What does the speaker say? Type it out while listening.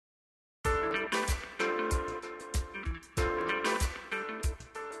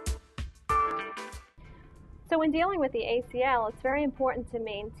So when dealing with the ACL, it's very important to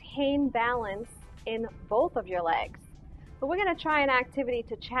maintain balance in both of your legs. But we're going to try an activity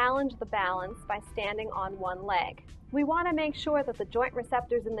to challenge the balance by standing on one leg. We want to make sure that the joint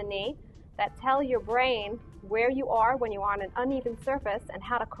receptors in the knee that tell your brain where you are when you are on an uneven surface and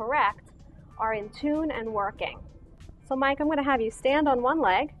how to correct are in tune and working. So Mike, I'm going to have you stand on one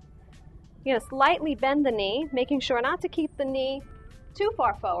leg. You're going to slightly bend the knee, making sure not to keep the knee too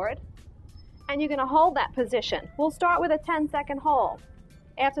far forward. And you're going to hold that position. We'll start with a 10-second hold.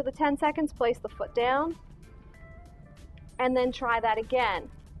 After the 10 seconds, place the foot down, and then try that again.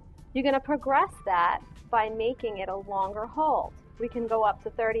 You're going to progress that by making it a longer hold. We can go up to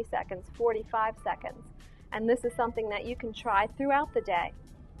 30 seconds, 45 seconds, and this is something that you can try throughout the day.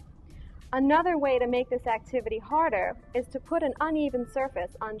 Another way to make this activity harder is to put an uneven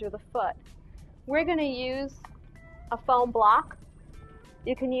surface under the foot. We're going to use a foam block.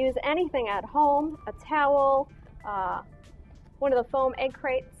 You can use anything at home, a towel, one of the foam egg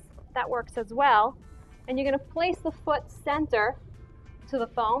crates, that works as well. And you're going to place the foot center to the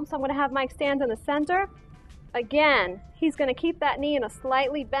foam. So I'm going to have Mike stand in the center. Again, he's going to keep that knee in a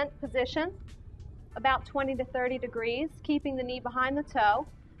slightly bent position, about 20 to 30 degrees, keeping the knee behind the toe.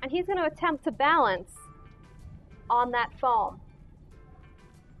 And he's going to attempt to balance on that foam.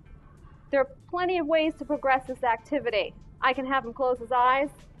 There are plenty of ways to progress this activity. I can have him close his eyes,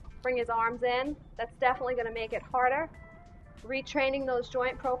 bring his arms in. That's definitely going to make it harder. Retraining those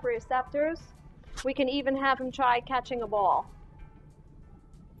joint proprioceptors. We can even have him try catching a ball.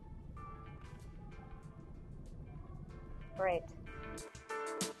 Great.